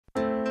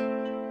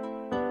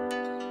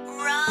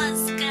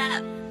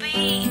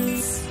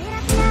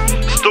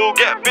Still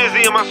get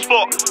busy in my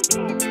spot.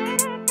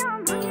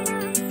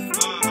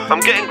 I'm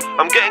getting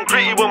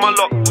gritty with my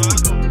lock.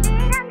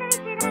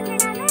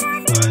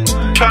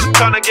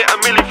 Tryna get a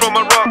milli from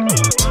a rock.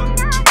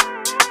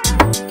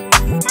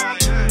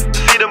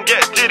 See them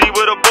get diddy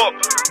with a bop.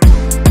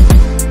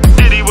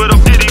 Diddy with a.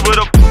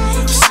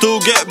 Still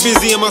get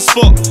busy in my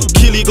spot.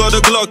 Killy got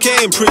a Glock,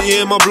 ain't pretty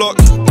in my block.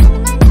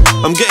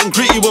 I'm getting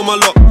gritty with my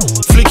lock.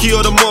 Flicky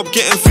or the mob,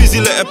 getting fizzy,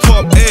 let it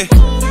pop, eh.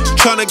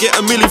 Tryna get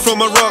a milli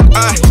from a rock,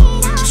 aye.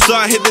 So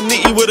I hit the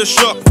nitty with a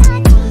shot.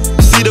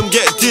 See them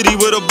get diddy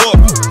with a bop.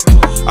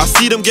 I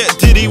see them get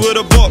diddy with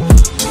a bop.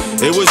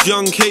 It was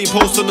young K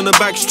posted on the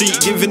back street,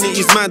 giving it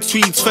his mad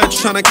tweets,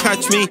 fetch tryna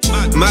catch me.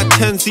 Mad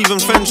tense, even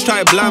French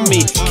try to bland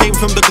me. Came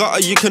from the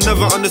gutter, you can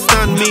never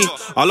understand me.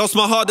 I lost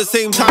my heart the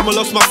same time I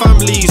lost my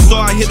family. So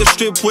I hit the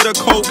strip with a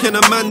coke and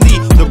a Mandy,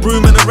 the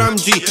broom and a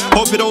Ramji.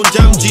 Hope it don't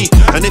jam G,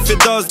 and if it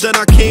does then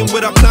I came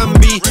with a plan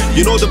B.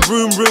 You know the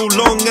broom real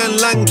long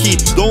and lanky.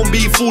 Don't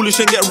be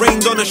foolish and get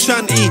rained on a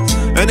shanty.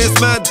 And it's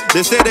mad,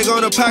 they say they're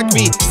gonna pack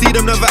me. See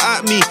them never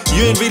at me,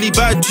 you ain't really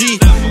bad G.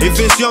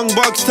 If it's young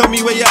bucks, tell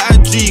me where you're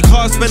at G.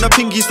 Can't spend a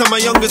pinky, some my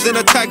youngers in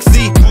a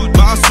taxi. But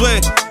I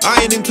swear,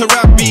 I ain't into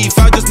rap beef.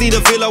 I just need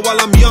a villa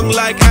while I'm young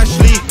like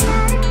Ashley.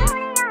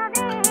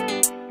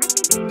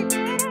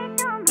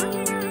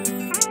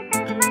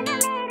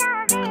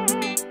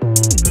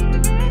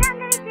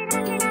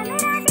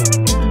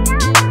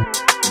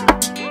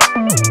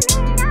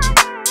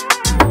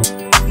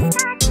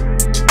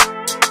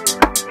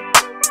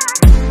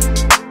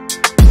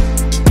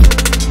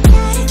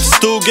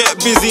 Still get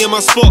busy in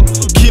my spot.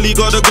 Killy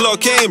got a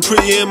Glock, ain't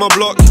pretty in my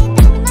block.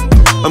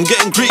 I'm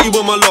getting gritty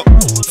with my lock.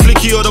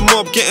 Flicky or the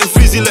mob, getting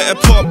fizzy, let it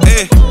pop,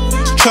 eh.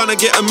 Tryna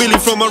get a milli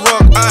from a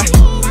rock, aye.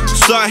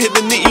 So I hit the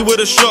nitty with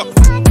a shot.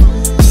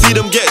 See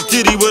them get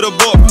diddy with a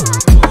bop.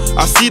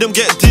 I see them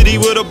get diddy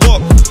with a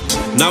bop.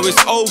 Now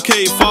it's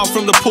okay, far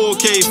from the poor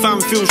K.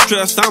 Fam feel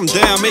stressed, I'm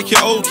there, I make it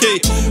okay.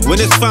 When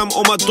it's fam,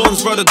 all my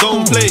dons, brother,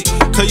 don't play.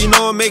 Cause you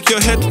know I make your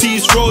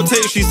headpiece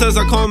rotate. She says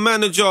I can't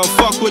manage her,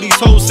 fuck what these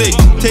hoes say.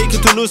 Take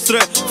it to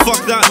Nusret,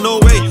 fuck that, no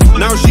way.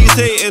 Now she's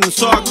hating,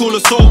 so I call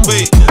her salt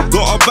bait.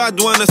 Got a bad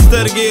one, a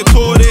sterge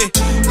tore.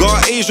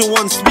 Got an Asian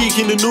one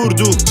speaking in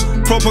Urdu.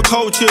 Proper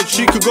cultured,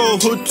 she could go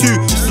hood too.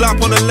 Slap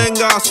on a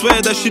lenga, I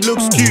swear that she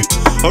looks cute.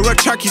 Or a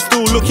tracky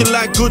still looking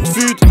like good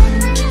food.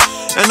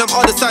 And I'm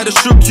other side of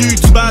shook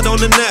youths, bad on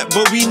the net,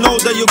 but we know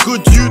that you're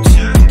good youths.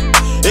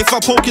 If I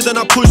poke it then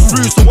I push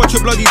through, so watch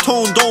your bloody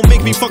tone, don't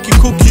make me fucking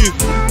cook you.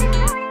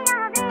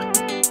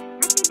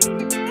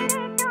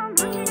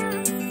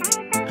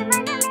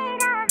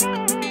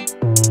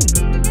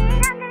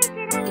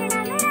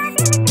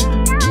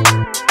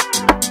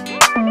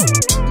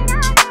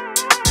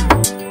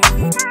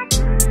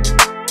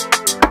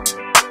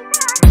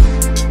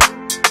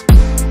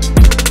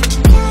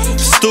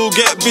 Still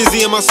get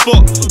busy in my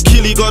spot.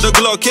 Killy got a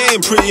Glock,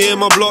 ain't pretty in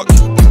my block.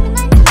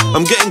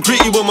 I'm getting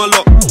gritty with my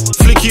lock.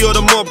 Flicky or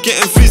the mob,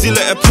 getting fizzy,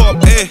 let it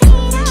pop, eh.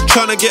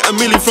 Tryna get a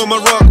milli from a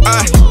rock,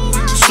 aye.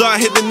 So I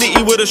hit the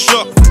nitty with a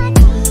shot.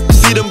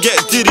 See them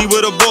get diddy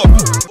with a bop.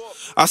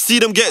 I see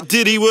them get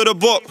diddy with a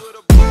bop.